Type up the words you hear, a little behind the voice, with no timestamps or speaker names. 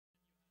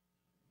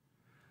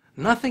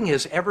Nothing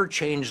has ever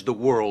changed the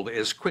world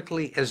as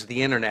quickly as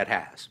the internet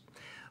has.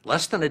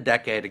 Less than a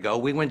decade ago,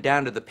 we went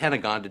down to the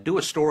Pentagon to do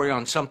a story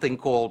on something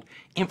called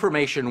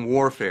information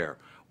warfare,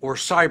 or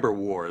cyber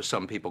war, as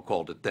some people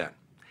called it then.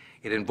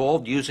 It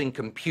involved using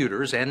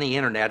computers and the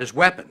internet as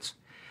weapons.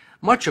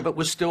 Much of it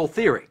was still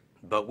theory,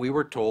 but we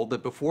were told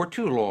that before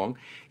too long,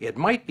 it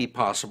might be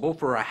possible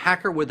for a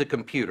hacker with a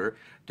computer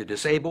to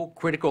disable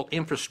critical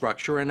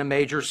infrastructure in a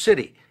major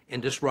city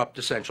and disrupt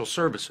essential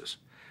services,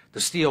 to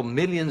steal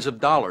millions of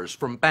dollars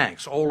from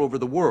banks all over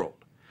the world,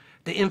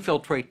 to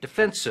infiltrate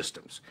defense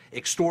systems,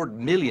 extort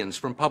millions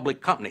from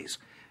public companies,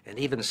 and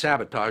even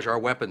sabotage our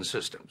weapons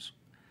systems.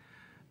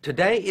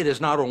 Today, it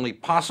is not only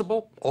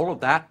possible, all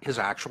of that has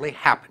actually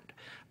happened,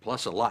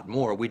 plus a lot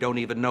more we don't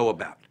even know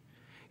about.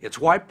 It's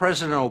why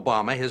President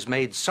Obama has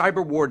made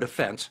cyber war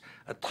defense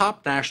a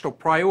top national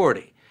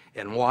priority,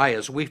 and why,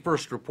 as we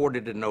first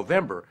reported in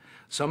November,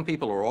 some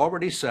people are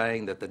already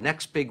saying that the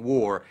next big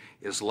war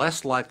is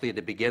less likely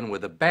to begin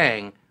with a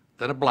bang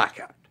than a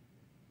blackout.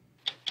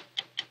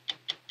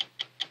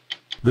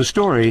 The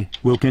story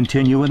will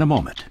continue in a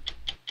moment.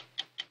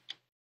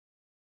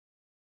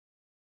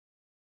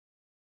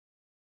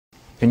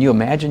 Can you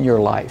imagine your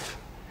life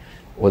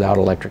without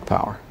electric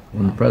power?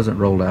 When the president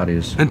rolled out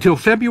his... Until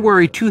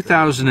February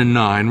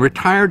 2009,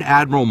 retired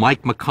Admiral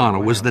Mike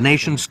McConnell was the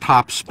nation's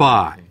top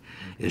spy.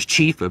 As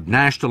Chief of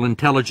National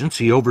Intelligence,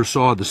 he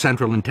oversaw the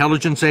Central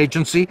Intelligence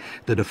Agency,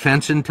 the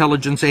Defense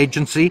Intelligence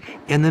Agency,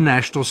 and the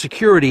National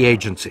Security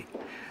Agency.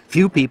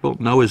 Few people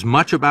know as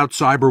much about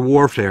cyber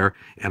warfare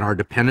and our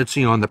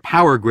dependency on the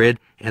power grid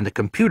and the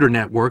computer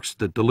networks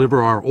that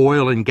deliver our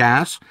oil and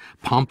gas,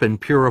 pump and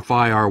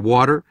purify our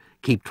water,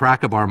 keep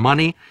track of our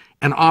money,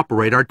 and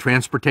operate our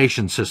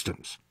transportation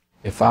systems.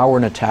 If I were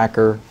an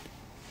attacker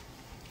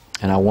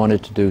and I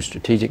wanted to do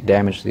strategic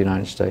damage to the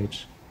United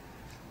States,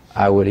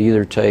 I would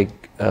either take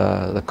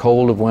the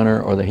cold of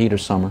winter or the heat of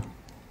summer.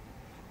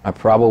 I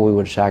probably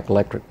would attack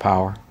electric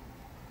power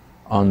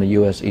on the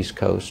U.S. East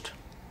Coast,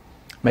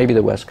 maybe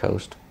the West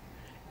Coast,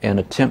 and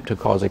attempt to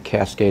cause a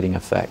cascading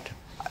effect.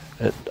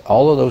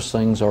 All of those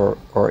things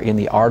are in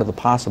the art of the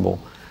possible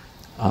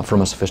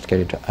from a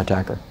sophisticated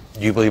attacker.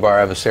 Do you believe our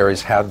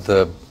adversaries have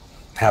the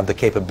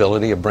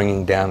capability of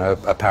bringing down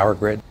a power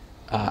grid?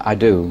 I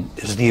do.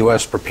 Is the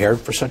U.S.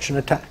 prepared for such an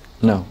attack?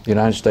 No, the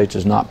United States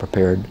is not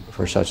prepared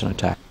for such an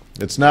attack.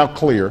 It's now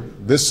clear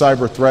this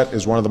cyber threat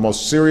is one of the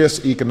most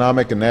serious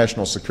economic and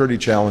national security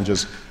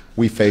challenges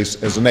we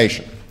face as a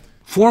nation.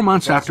 4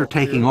 months after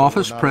taking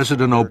office,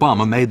 President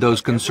Obama made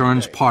those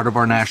concerns part of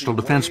our national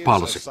defense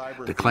policy,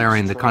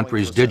 declaring the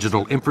country's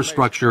digital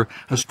infrastructure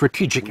a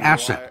strategic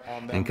asset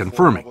and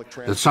confirming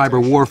that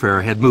cyber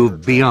warfare had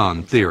moved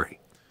beyond theory.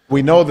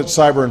 We know that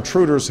cyber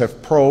intruders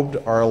have probed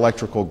our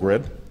electrical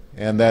grid,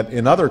 and that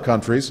in other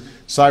countries,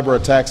 cyber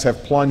attacks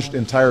have plunged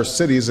entire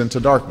cities into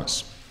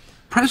darkness.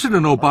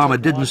 President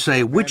Obama didn't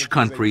say which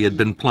country had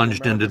been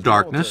plunged into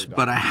darkness,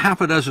 but a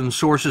half a dozen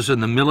sources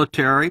in the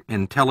military,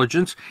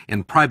 intelligence,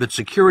 and private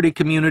security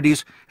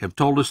communities have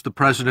told us the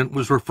president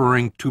was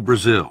referring to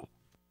Brazil.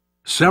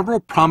 Several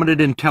prominent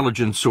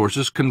intelligence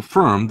sources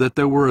confirmed that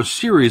there were a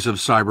series of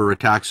cyber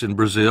attacks in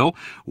Brazil,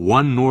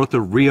 one north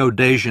of Rio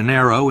de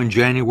Janeiro in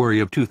January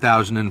of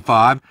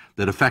 2005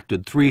 that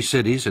affected 3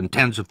 cities and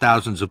tens of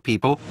thousands of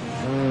people,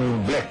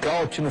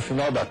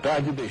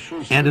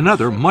 and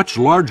another much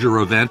larger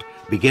event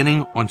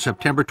beginning on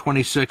September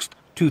 26,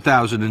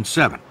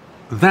 2007.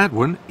 That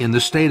one, in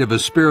the state of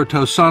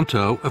Espírito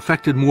Santo,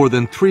 affected more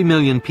than 3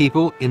 million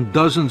people in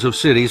dozens of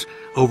cities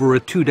over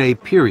a 2-day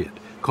period,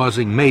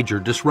 causing major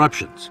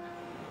disruptions.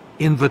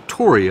 In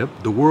Vitoria,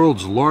 the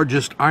world's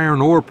largest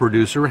iron ore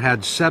producer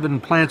had 7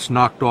 plants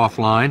knocked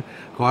offline,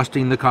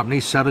 costing the company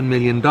 $7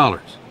 million.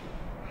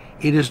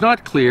 It is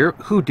not clear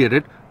who did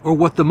it or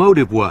what the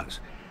motive was,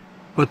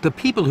 but the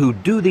people who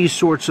do these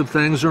sorts of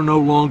things are no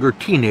longer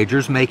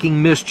teenagers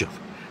making mischief.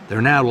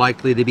 They're now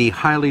likely to be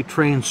highly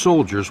trained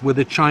soldiers with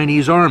the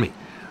Chinese army,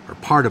 or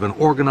part of an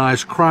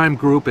organized crime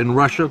group in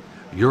Russia,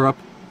 Europe,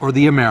 or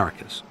the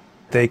Americas.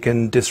 They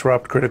can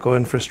disrupt critical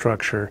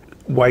infrastructure,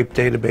 wipe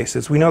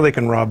databases. We know they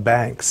can rob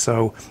banks,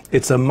 so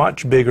it's a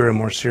much bigger and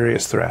more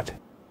serious threat.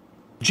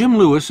 Jim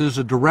Lewis is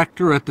a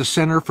director at the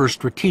Center for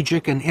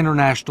Strategic and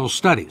International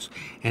Studies,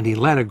 and he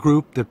led a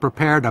group that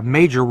prepared a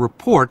major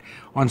report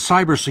on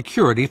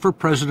cybersecurity for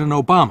President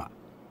Obama.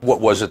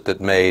 What was it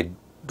that made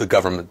the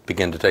government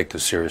begin to take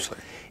this seriously?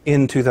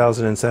 In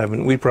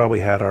 2007, we probably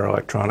had our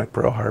electronic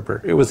Pearl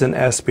Harbor. It was an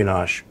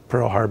espionage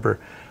Pearl Harbor.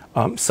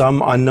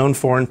 Some unknown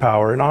foreign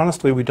power, and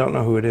honestly we don't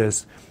know who it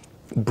is,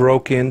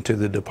 broke into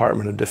the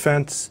Department of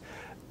Defense,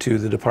 to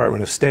the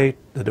Department of State,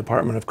 the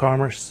Department of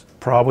Commerce,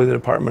 probably the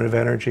Department of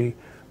Energy,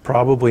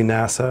 probably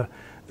NASA.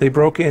 They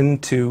broke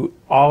into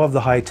all of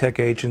the high-tech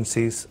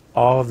agencies,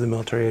 all of the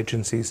military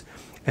agencies,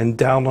 and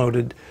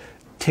downloaded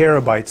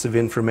terabytes of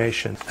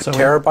information.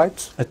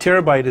 Terabytes? A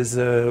terabyte is,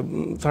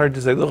 it's hard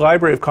to say, the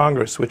Library of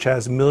Congress, which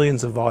has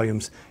millions of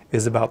volumes,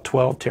 is about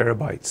 12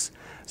 terabytes.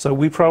 So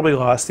we probably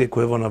lost the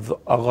equivalent of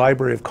a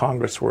Library of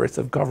Congress worth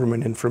of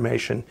government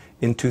information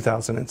in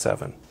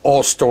 2007.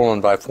 All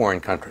stolen by foreign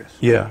countries.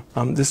 Yeah,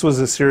 this was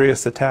a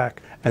serious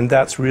attack, and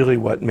that's really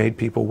what made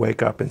people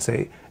wake up and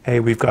say,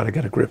 hey, we've got to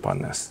get a grip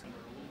on this.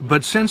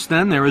 But since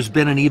then, there has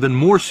been an even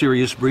more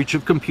serious breach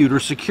of computer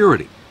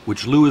security,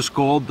 which Lewis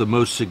called the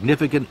most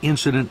significant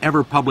incident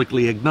ever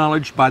publicly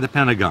acknowledged by the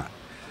Pentagon.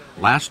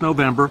 Last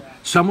November,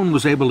 someone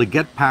was able to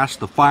get past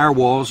the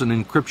firewalls and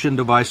encryption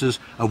devices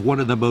of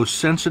one of the most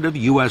sensitive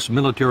U.S.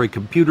 military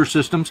computer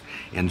systems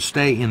and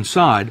stay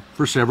inside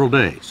for several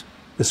days.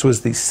 This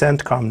was the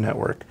CENTCOM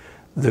network,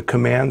 the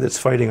command that's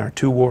fighting our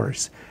two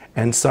wars.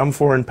 And some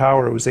foreign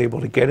power was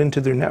able to get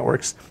into their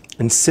networks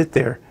and sit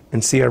there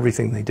and see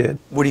everything they did.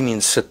 What do you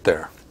mean, sit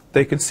there?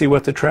 They could see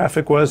what the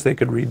traffic was, they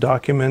could read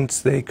documents,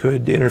 they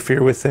could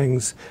interfere with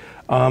things.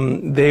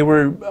 It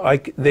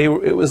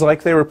was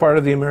like they were part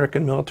of the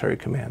American military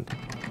command.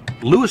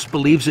 Lewis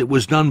believes it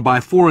was done by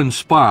foreign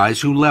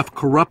spies who left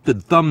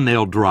corrupted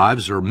thumbnail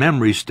drives or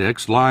memory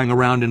sticks lying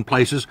around in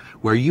places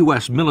where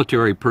U.S.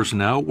 military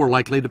personnel were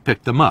likely to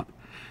pick them up.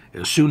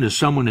 As soon as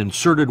someone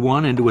inserted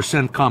one into a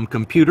CENTCOM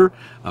computer,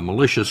 a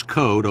malicious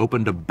code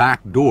opened a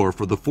back door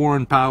for the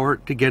foreign power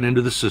to get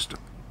into the system.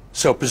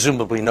 So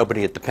presumably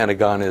nobody at the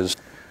Pentagon is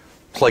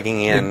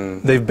plugging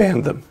in... They've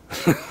banned them.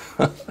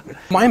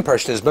 My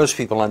impression is most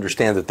people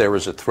understand that there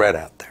is a threat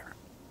out there.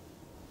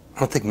 I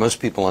don't think most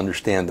people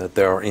understand that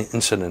there are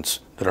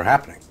incidents that are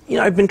happening. You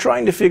know, I've been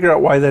trying to figure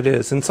out why that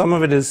is, and some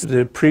of it is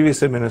the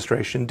previous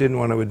administration didn't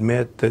want to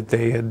admit that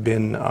they had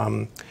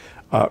been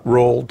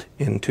rolled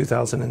in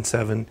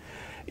 2007.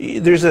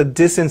 There's a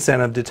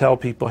disincentive to tell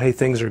people, hey,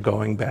 things are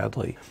going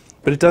badly.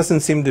 But it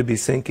doesn't seem to be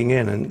sinking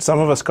in, and some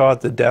of us call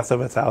it the death of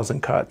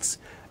 1,000 cuts.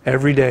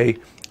 Every day,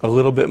 a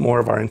little bit more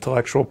of our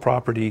intellectual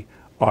property,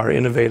 our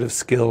innovative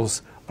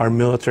skills, our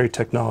military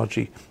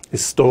technology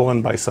is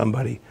stolen by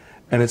somebody.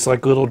 And it's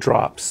like little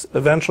drops.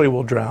 Eventually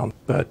we'll drown,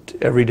 but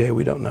every day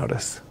we don't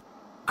notice.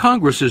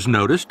 Congress has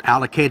noticed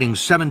allocating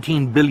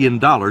 $17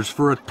 billion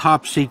for a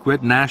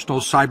top-secret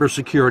national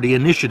cybersecurity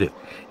initiative,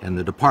 and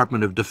the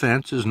Department of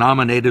Defense has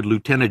nominated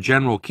Lieutenant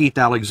General Keith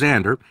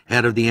Alexander,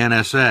 head of the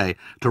NSA,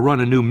 to run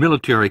a new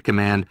military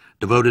command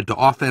devoted to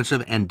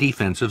offensive and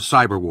defensive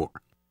cyber war.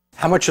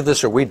 How much of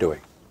this are we doing?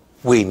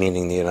 We,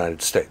 meaning the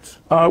United States.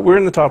 We're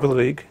in the top of the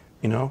league,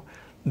 you know.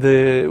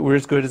 We're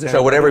as good as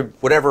So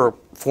whatever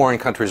foreign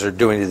countries are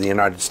doing to the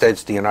United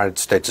States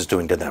is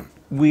doing to them.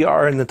 We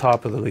are in the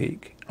top of the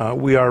league.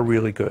 We are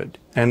really good.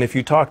 And if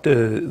you talk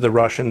to the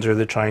Russians or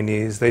the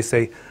Chinese, they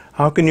say,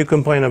 how can you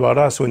complain about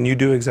us when you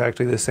do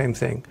exactly the same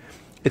thing?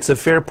 It's a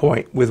fair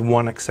point with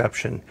one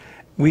exception.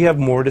 We have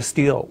more to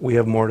steal. We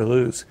have more to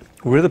lose.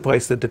 We're the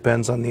place that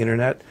depends on the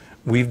internet.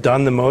 We've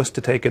done the most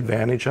to take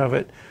advantage of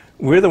it.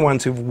 We're the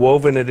ones who've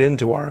woven it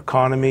into our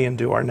economy and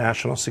to our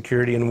national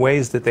security in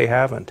ways that they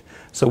haven't.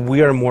 So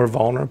we are more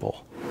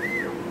vulnerable.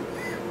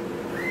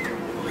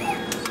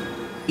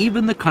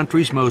 Even the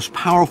country's most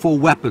powerful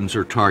weapons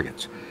are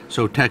targets.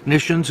 So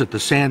technicians at the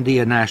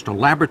Sandia National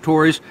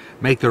Laboratories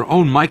make their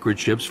own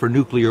microchips for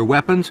nuclear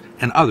weapons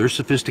and other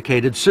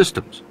sophisticated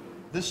systems.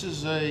 This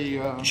is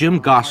Jim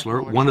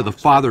Gosler, one of the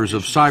fathers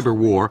of cyber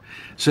war,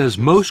 says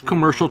most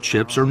commercial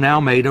chips are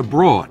now made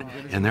abroad,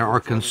 and there are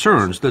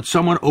concerns that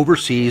someone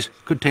overseas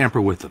could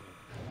tamper with them.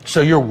 So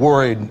you're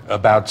worried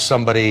about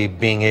somebody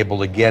being able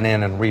to get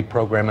in and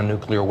reprogram a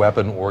nuclear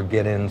weapon or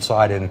get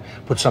inside and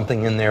put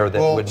something in there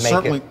that would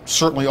make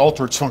certainly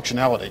alter its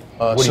functionality.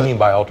 What do you mean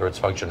by alter its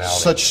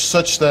functionality?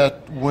 Such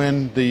that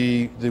when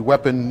the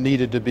weapon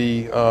needed to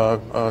be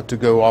to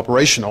go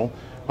operational,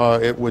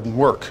 it wouldn't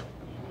work.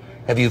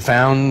 Have you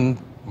found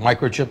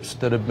microchips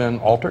that have been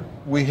altered?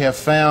 We have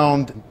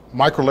found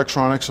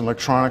microelectronics and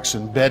electronics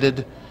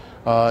embedded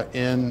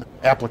in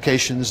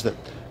applications that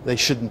they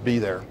shouldn't be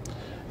there.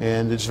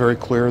 And it's very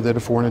clear that a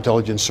foreign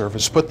intelligence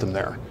service put them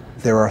there.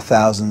 There are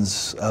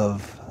thousands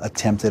of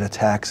attempted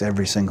attacks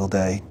every single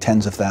day,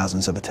 tens of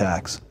thousands of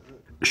attacks.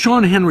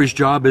 Sean Henry's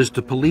job is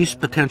to police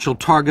potential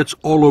targets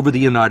all over the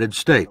United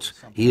States.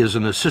 He is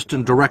an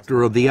assistant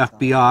director of the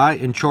FBI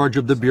in charge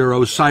of the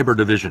Bureau's cyber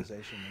division.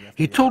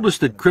 He told us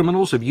that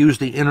criminals have used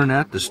the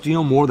internet to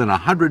steal more than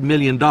 $100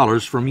 million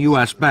from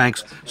U.S.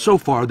 banks so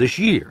far this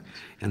year,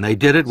 and they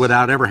did it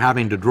without ever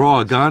having to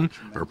draw a gun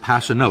or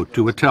pass a note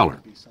to a teller.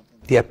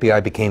 The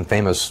FBI became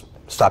famous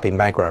stopping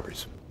bank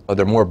robberies. Are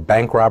there more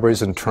bank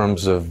robberies in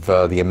terms of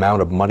the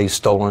amount of money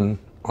stolen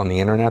on the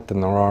internet than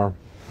there are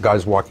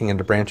guys walking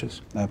into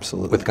branches?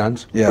 Absolutely. With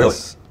guns? Yes.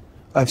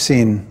 Really? I've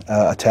seen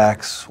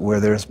attacks where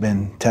there's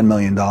been $10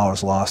 million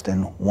lost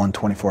in one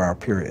 24-hour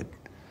period.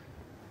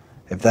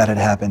 If that had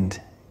happened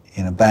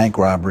in a bank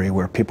robbery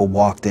where people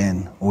walked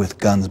in with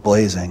guns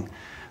blazing,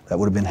 that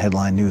would have been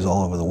headline news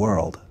all over the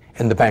world.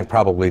 And the bank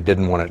probably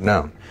didn't want it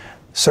known.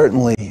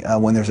 Certainly,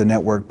 when there's a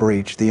network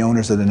breach, the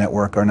owners of the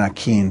network are not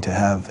keen to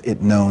have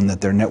it known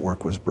that their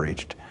network was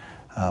breached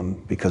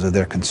because of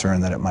their concern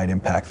that it might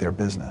impact their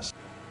business.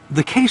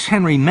 The case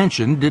Henry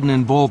mentioned didn't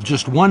involve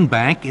just one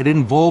bank, it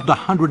involved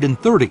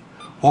 130,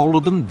 all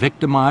of them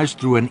victimized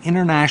through an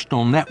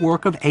international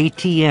network of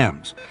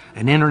ATMs,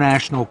 an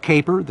international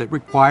caper that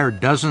required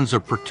dozens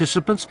of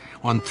participants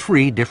on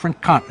 3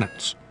 different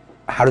continents.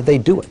 How did they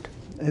do it?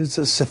 It's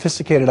a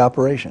sophisticated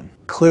operation,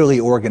 clearly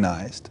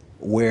organized,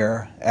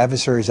 where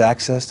adversaries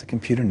access the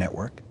computer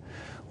network,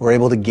 were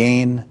able to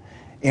gain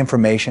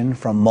information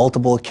from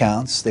multiple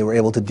accounts. They were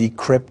able to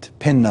decrypt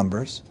PIN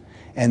numbers,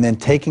 and then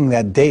taking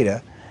that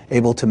data,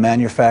 able to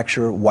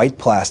manufacture white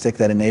plastic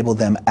that enabled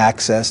them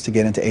access to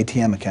get into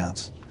ATM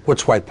accounts.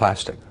 What's white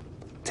plastic?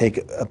 Take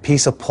a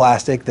piece of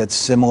plastic that's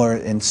similar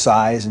in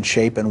size and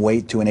shape and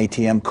weight to an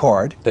ATM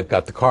card. They've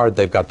got the card,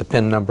 they've got the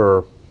PIN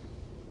number,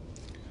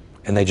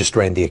 and they just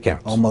drained the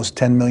accounts. Almost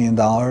 $10 million in a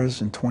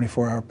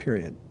 24-hour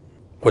period.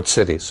 What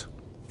cities?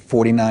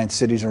 49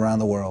 cities around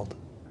the world.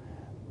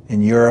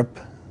 In Europe,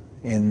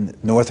 in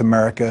North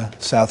America,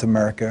 South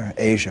America,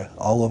 Asia,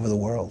 all over the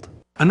world.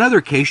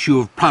 Another case you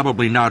have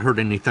probably not heard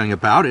anything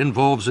about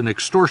involves an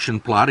extortion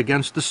plot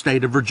against the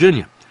state of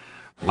Virginia.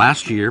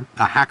 Last year,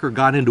 a hacker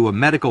got into a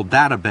medical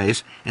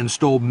database and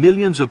stole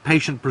millions of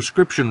patient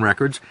prescription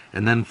records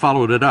and then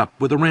followed it up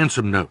with a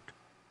ransom note.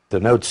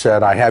 The note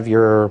said, I have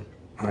your,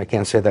 I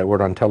can't say that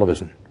word on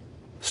television,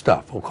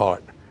 stuff, we'll call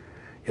it,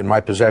 in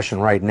my possession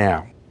right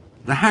now.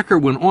 The hacker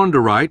went on to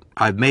write,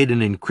 I've made an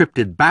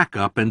encrypted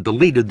backup and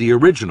deleted the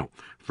original.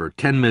 For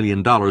 $10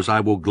 million, I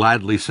will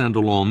gladly send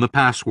along the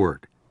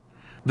password.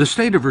 The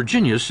state of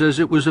Virginia says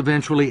it was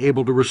eventually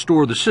able to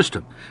restore the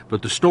system,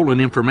 but the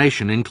stolen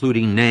information,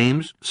 including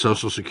names,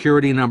 social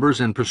security numbers,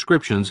 and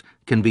prescriptions,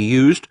 can be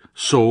used,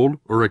 sold,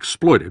 or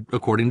exploited,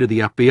 according to the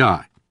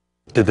FBI.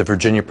 Did the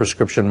Virginia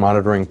Prescription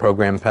Monitoring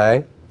Program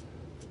pay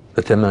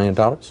the $10 million?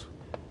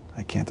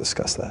 I can't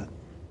discuss that.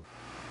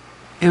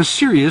 As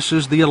serious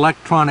as the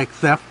electronic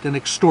theft and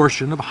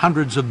extortion of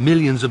hundreds of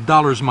millions of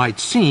dollars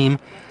might seem,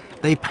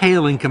 they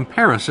pale in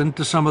comparison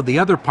to some of the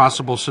other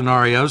possible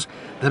scenarios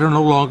that are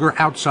no longer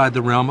outside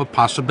the realm of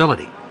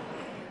possibility.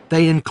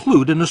 They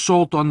include an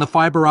assault on the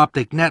fiber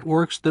optic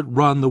networks that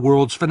run the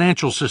world's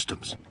financial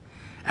systems.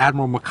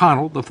 Admiral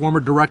McConnell, the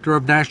former director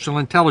of national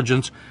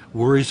intelligence,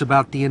 worries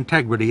about the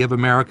integrity of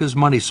America's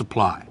money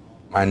supply.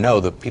 I know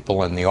that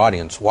people in the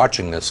audience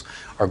watching this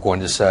are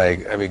going to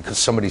say, I mean, could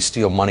somebody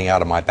steal money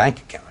out of my bank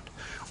account?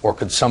 Or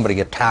could somebody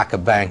attack a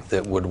bank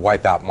that would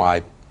wipe out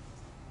my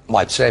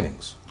life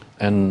savings?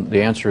 And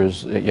the answer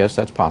is yes,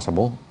 that's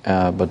possible,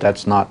 but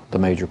that's not the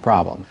major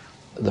problem.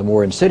 The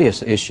more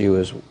insidious issue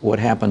is what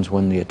happens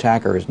when the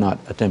attacker is not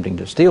attempting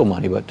to steal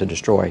money, but to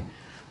destroy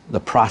the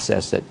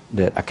process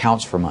that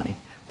accounts for money.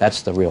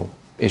 That's the real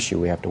issue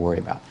we have to worry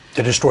about.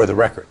 To destroy the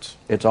records?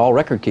 It's all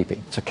record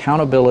keeping. It's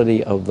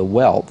accountability of the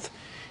wealth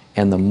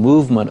and the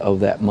movement of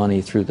that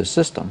money through the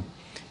system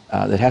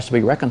that has to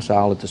be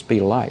reconciled at the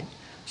speed of light.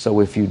 So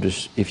if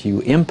you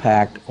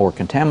impact or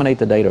contaminate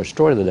the data or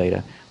destroy the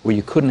data where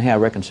you couldn't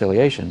have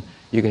reconciliation,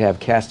 you could have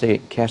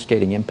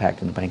cascading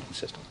impact in the banking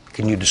system.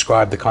 Can you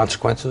describe the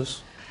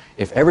consequences?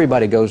 If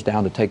everybody goes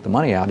down to take the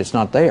money out, it's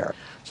not there.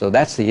 So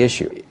that's the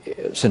issue.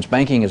 Since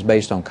banking is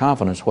based on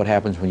confidence, what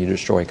happens when you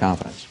destroy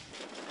confidence?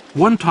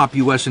 One top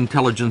U.S.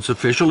 intelligence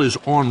official is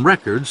on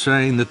record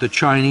saying that the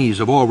Chinese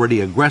have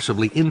already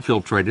aggressively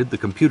infiltrated the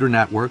computer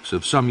networks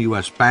of some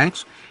U.S.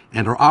 banks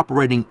and are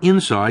operating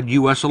inside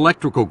U.S.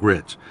 electrical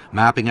grids,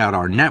 mapping out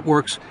our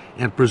networks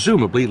and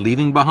presumably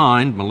leaving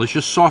behind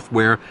malicious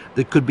software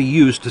that could be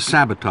used to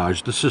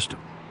sabotage the system.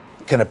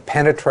 Can a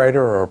penetrator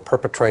or a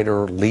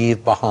perpetrator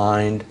leave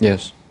behind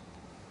Yes.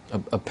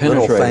 A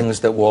penetrator, little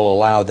things that will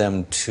allow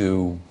them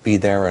to be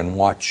there and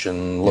watch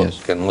and look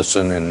Yes. and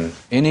listen? And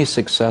any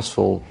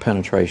successful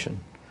penetration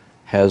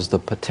has the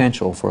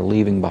potential for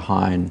leaving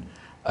behind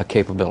a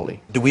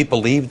capability. do we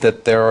believe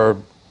that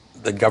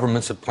the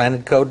governments have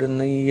planted code in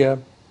the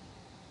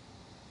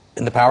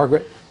power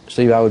grid?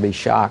 Steve, I would be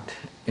shocked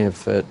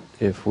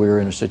if we're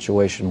in a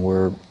situation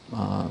where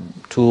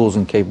tools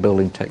and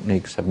capability and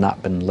techniques have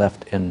not been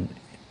left in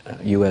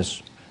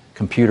U.S.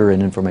 computer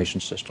and information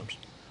systems.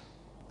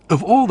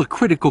 Of all the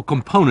critical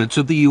components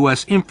of the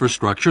U.S.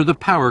 infrastructure, the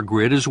power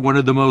grid is one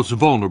of the most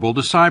vulnerable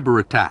to cyber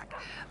attack.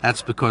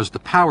 That's because the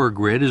power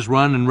grid is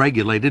run and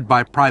regulated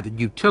by private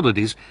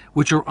utilities,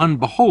 which are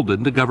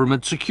unbeholden to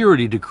government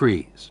security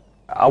decrees.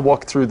 I'll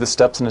walk through the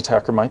steps an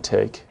attacker might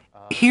take.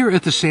 Here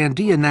at the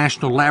Sandia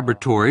National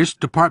Laboratories,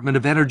 Department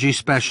of Energy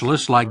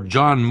specialists like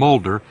John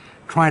Mulder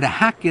try to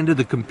hack into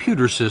the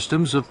computer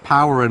systems of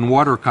power and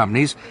water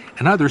companies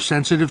and other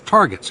sensitive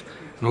targets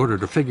in order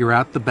to figure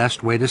out the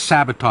best way to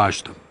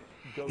sabotage them.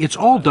 It's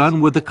all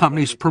done with the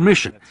company's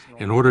permission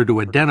in order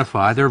to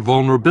identify their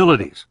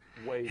vulnerabilities.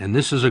 And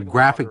this is a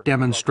graphic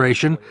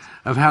demonstration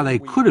of how they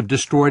could have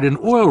destroyed an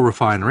oil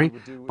refinery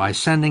by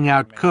sending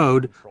out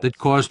code that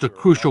caused a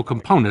crucial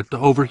component to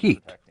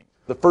overheat.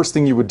 The first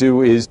thing you would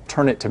do is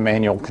turn it to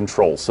manual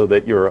control so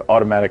that your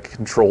automatic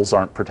controls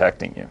aren't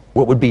protecting you.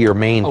 What would be your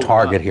main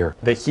target here?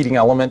 The heating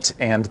element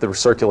and the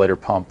recirculator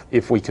pump,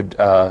 if we could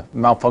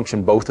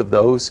malfunction both of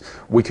those,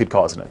 we could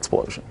cause an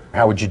explosion.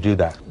 How would you do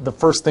that? The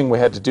first thing we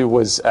had to do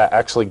was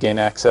actually gain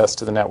access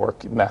to the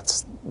network, and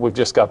that's we've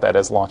just got that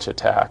as launch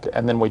attack.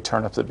 And then we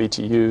turn up the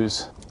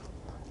BTUs,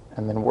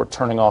 and then we're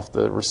turning off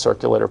the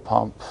recirculator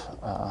pump.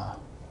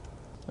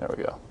 There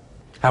we go.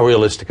 How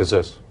realistic is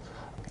this?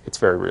 It's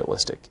very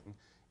realistic.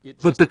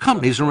 But the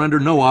companies are under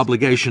no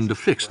obligation to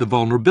fix the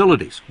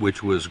vulnerabilities,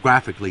 which was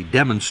graphically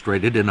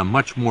demonstrated in a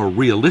much more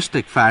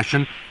realistic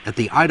fashion at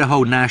the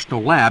Idaho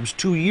National Labs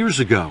 2 years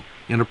ago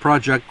in a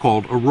project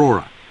called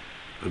Aurora.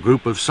 A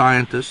group of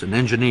scientists and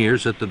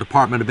engineers at the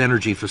Department of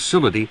Energy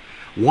facility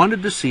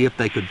wanted to see if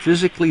they could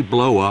physically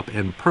blow up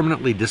and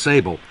permanently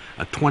disable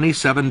a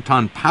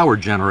 27-ton power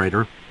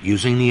generator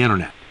using the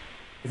internet.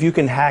 If you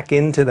can hack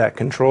into that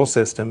control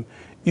system,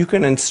 you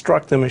can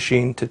instruct the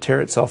machine to tear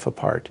itself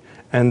apart,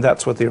 and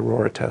that's what the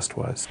Aurora test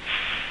was.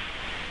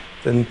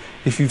 And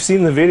if you've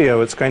seen the video,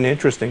 it's kind of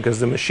interesting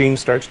because the machine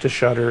starts to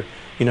shudder,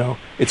 you know,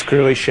 it's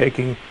clearly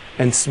shaking,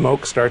 and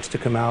smoke starts to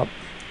come out.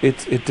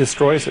 It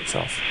destroys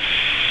itself.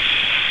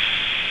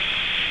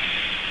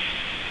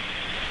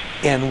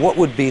 And what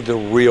would be the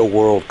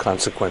real-world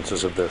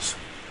consequences of this?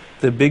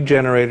 The big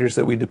generators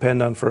that we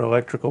depend on for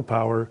electrical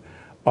power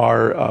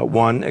are,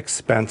 1,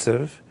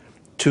 expensive,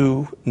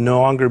 2,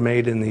 no longer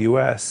made in the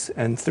U.S.,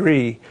 and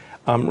 3,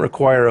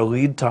 require a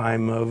lead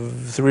time of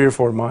 3 or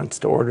 4 months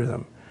to order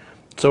them.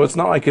 So it's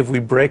not like if we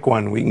break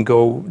one, we can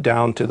go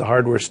down to the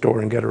hardware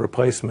store and get a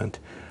replacement.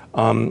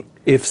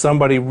 If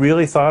somebody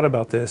really thought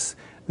about this,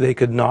 they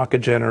could knock a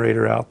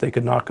generator out, they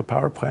could knock a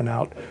power plant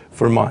out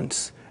for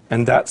months,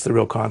 and that's the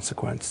real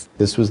consequence.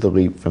 This was the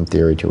leap from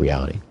theory to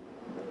reality.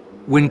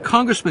 When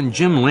Congressman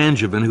Jim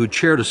Langevin, who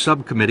chaired a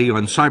subcommittee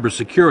on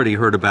cybersecurity,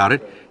 heard about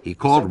it, he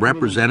called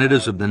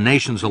representatives of the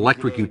nation's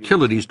electric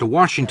utilities to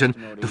Washington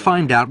to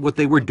find out what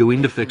they were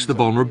doing to fix the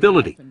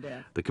vulnerability.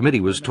 The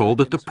committee was told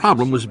that the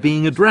problem was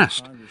being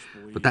addressed,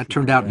 but that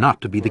turned out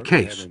not to be the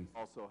case.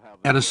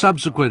 At a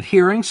subsequent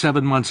hearing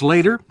 7 months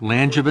later,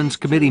 Langevin's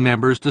committee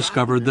members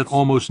discovered that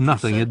almost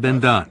nothing had been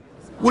done.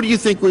 What do you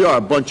think we are,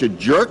 a bunch of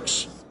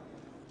jerks?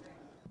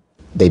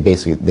 They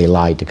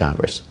lied to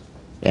Congress,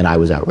 and I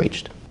was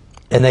outraged.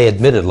 And they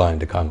admitted lying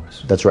to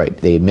Congress. That's right.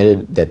 They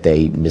admitted that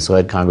they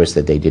misled Congress,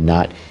 that they did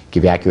not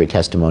give accurate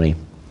testimony,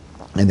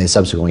 and they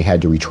subsequently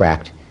had to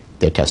retract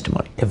their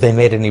testimony. Have they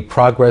made any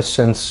progress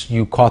since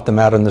you caught them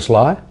out on this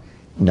lie?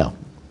 No,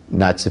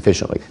 not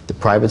sufficiently. The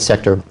private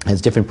sector has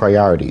different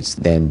priorities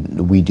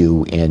than we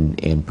do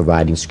in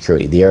providing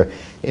security. Their,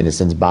 in a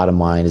sense, bottom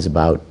line is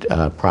about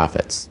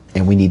profits,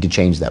 and we need to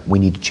change that. We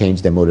need to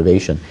change their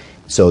motivation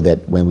so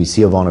that when we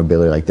see a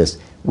vulnerability like this,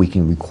 we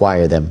can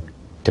require them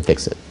to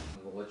fix it.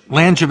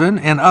 Langevin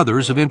and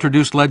others have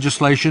introduced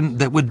legislation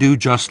that would do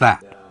just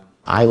that.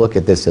 I look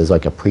at this as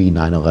like a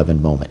pre-9/11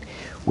 moment,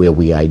 where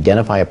we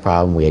identify a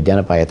problem, we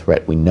identify a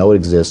threat, we know it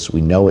exists, we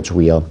know it's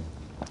real,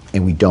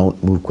 and we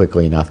don't move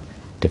quickly enough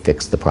to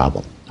fix the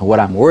problem. What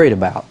I'm worried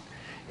about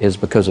is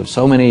because of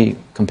so many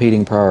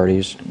competing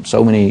priorities,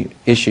 so many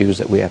issues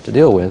that we have to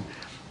deal with,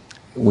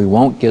 we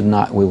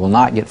will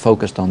not get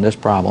focused on this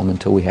problem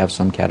until we have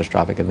some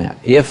catastrophic event.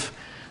 If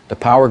the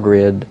power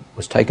grid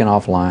was taken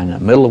offline in the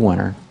middle of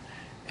winter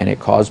and it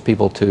caused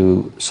people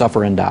to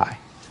suffer and die,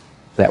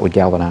 that would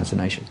galvanize the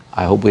nation.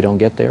 I hope we don't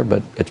get there,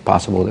 but it's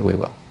possible that we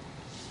will.